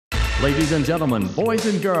Ladies and gentlemen, boys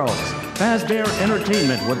and girls, Fazbear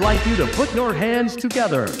Entertainment would like you to put your hands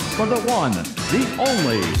together for the one, the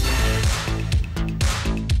only.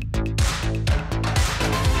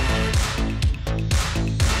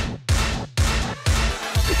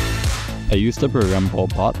 I used a program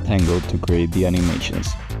called Bot Tango to create the animations.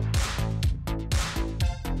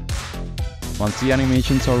 Once the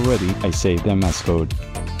animations are ready, I save them as code.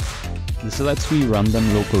 This lets me run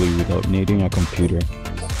them locally without needing a computer.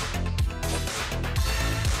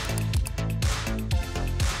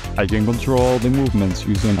 I can control all the movements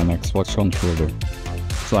using an Xbox controller,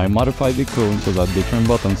 so I modified the code so that different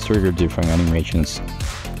buttons trigger different animations.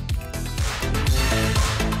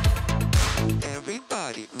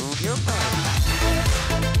 Everybody move your body.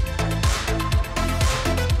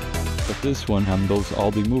 But this one handles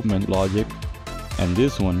all the movement logic, and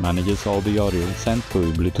this one manages all the audio sent to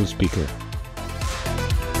a Bluetooth speaker.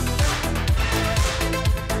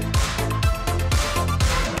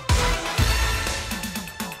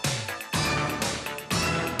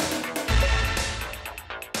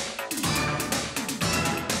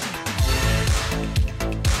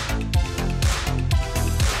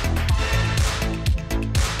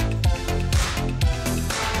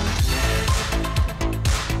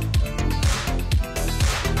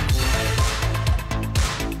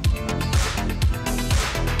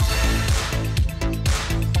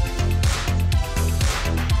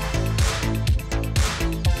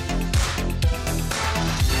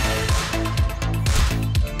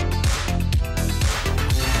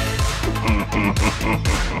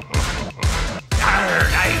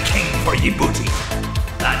 I came for ye booty.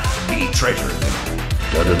 That be treasure.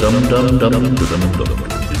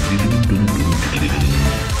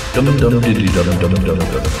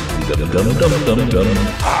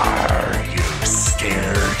 Are you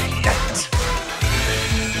scared yet?